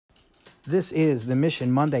This is the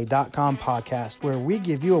MissionMonday.com podcast, where we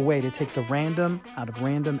give you a way to take the random out of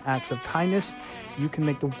random acts of kindness. You can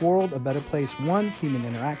make the world a better place, one human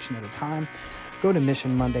interaction at a time. Go to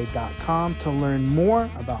MissionMonday.com to learn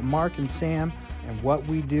more about Mark and Sam and what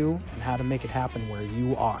we do and how to make it happen where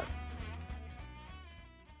you are.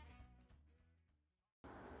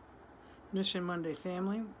 Mission Monday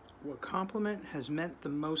family, what compliment has meant the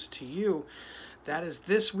most to you? That is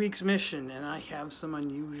this week's mission, and I have some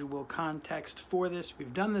unusual context for this.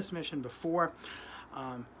 We've done this mission before.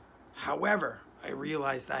 However, I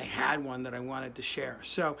realized I had one that I wanted to share.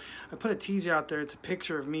 So I put a teaser out there. It's a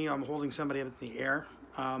picture of me. I'm holding somebody up in the air.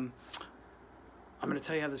 I'm going to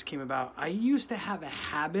tell you how this came about. I used to have a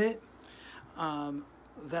habit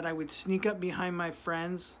that I would sneak up behind my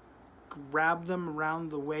friends, grab them around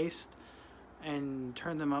the waist, and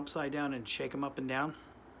turn them upside down and shake them up and down.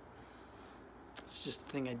 It's just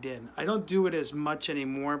the thing I did. I don't do it as much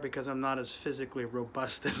anymore because I'm not as physically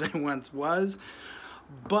robust as I once was.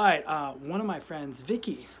 But one of my friends,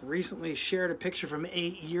 Vicky, recently shared a picture from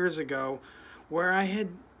 8 years ago where I had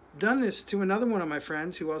done this to another one of my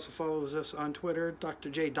friends who also follows us on Twitter, Dr.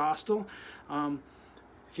 J. Dostal.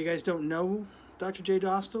 If you guys don't know Dr. J.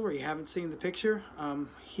 Dostal or you haven't seen the picture,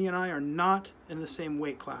 he and I are not in the same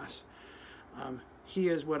weight class. He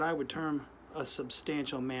is what I would term a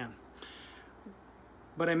substantial man.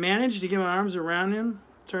 But I managed to get my arms around him,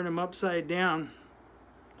 turn him upside down,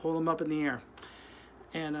 hold him up in the air.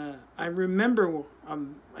 And I remember,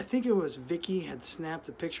 I think it was Vicky had snapped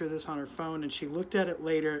a picture of this on her phone, and she looked at it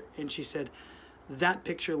later and she said, "That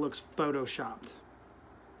picture looks photoshopped."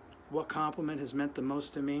 What compliment has meant the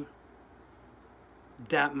most to me?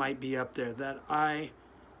 That might be up there, that I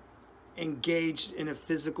engaged in a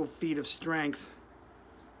physical feat of strength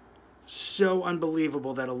so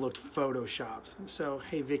unbelievable that it looked photoshopped. So,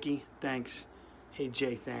 hey Vicky, thanks. Hey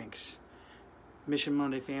Jay, thanks. Mission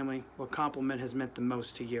Monday family, what compliment has meant the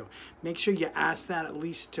most to you? Make sure you ask that at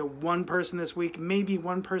least to one person this week, maybe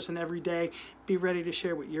one person every day. Be ready to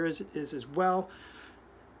share what yours is as well.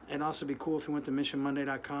 And also be cool if you went to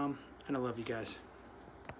missionmonday.com. And I love you guys.